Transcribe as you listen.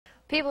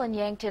People in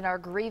Yankton are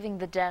grieving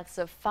the deaths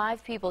of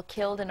 5 people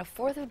killed in a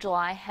 4th of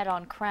July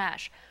head-on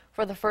crash.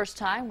 For the first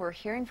time, we're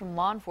hearing from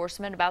law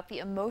enforcement about the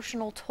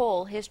emotional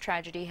toll his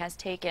tragedy has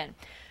taken.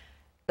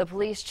 The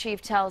police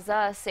chief tells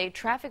us a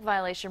traffic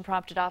violation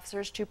prompted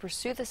officers to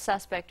pursue the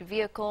suspect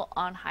vehicle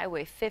on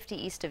Highway 50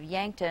 east of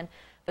Yankton,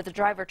 but the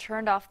driver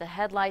turned off the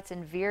headlights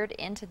and veered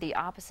into the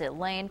opposite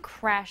lane,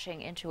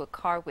 crashing into a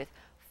car with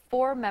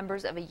 4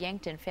 members of a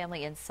Yankton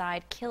family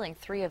inside, killing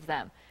 3 of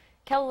them.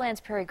 KELOLAND's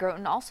Perry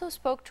Groton also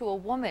spoke to a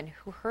woman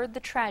who heard the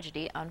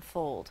tragedy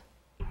unfold.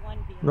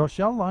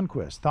 Rochelle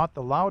Lundquist thought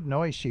the loud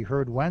noise she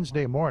heard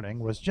Wednesday morning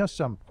was just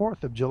some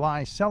 4th of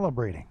July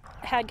celebrating.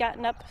 I had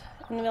gotten up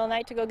in the middle of the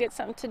night to go get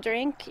something to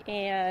drink,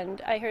 and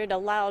I heard a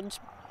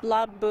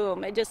loud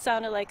boom. It just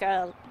sounded like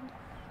a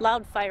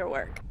loud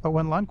firework. But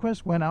when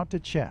Lundquist went out to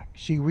check,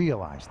 she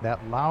realized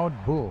that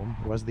loud boom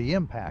was the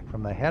impact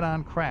from the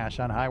head-on crash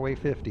on Highway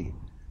 50.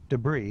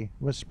 Debris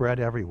was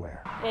spread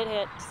everywhere. It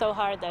hit so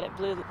hard that it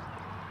blew,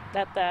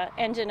 that the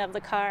engine of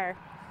the car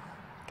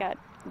got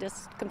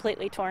just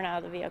completely torn out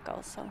of the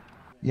vehicle.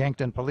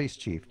 Yankton Police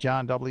Chief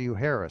John W.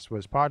 Harris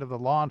was part of the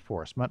law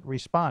enforcement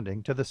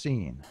responding to the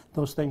scene.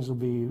 Those things will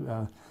be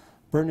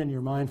burned in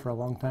your mind for a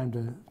long time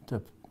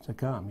to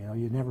come. You know,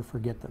 you never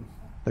forget them.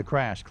 The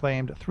crash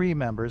claimed 3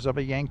 members of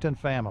a Yankton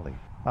family.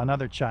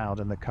 Another child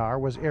in the car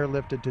was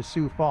airlifted to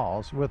Sioux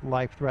Falls with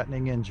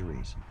life-threatening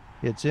injuries.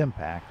 Its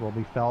impact will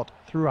be felt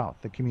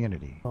throughout the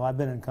community. Well, I've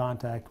been in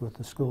contact with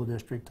the school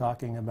district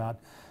talking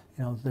about,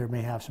 you know, they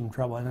may have some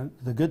trouble. And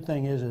the good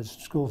thing is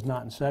school's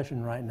not in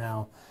session right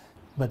now,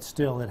 but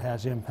still it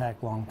has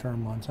impact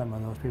long-term on some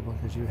of those people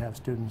because you have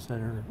students that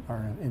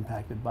are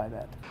impacted by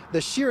that. The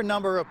sheer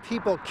number of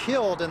people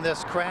killed in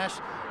this crash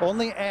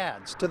only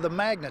adds to the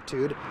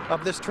magnitude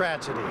of this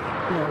tragedy. You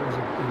know, it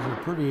was a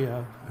pretty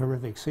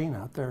horrific scene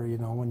out there. You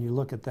know, when you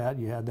look at that,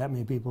 you had that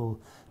many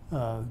people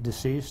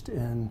deceased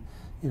and,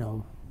 you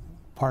know,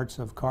 parts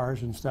of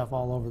cars and stuff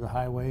all over the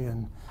highway,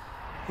 and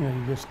you know,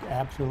 you just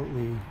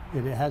absolutely,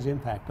 it has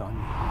impact on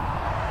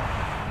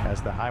you.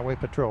 As the Highway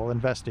Patrol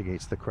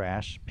investigates the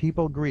crash,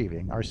 people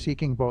grieving are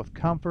seeking both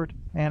comfort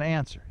and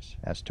answers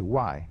as to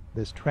why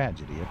this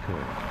tragedy occurred.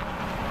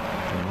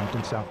 In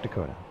Yankton, South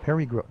Dakota,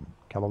 Perry Groton,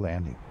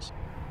 KELOLAND News.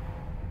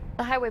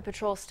 The Highway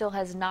Patrol still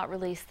has not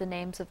released the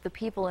names of the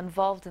people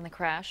involved in the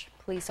crash.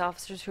 Police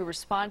officers who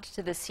responded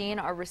to the scene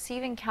are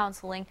receiving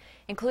counseling,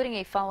 including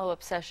a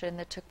follow-up session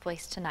that took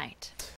place tonight.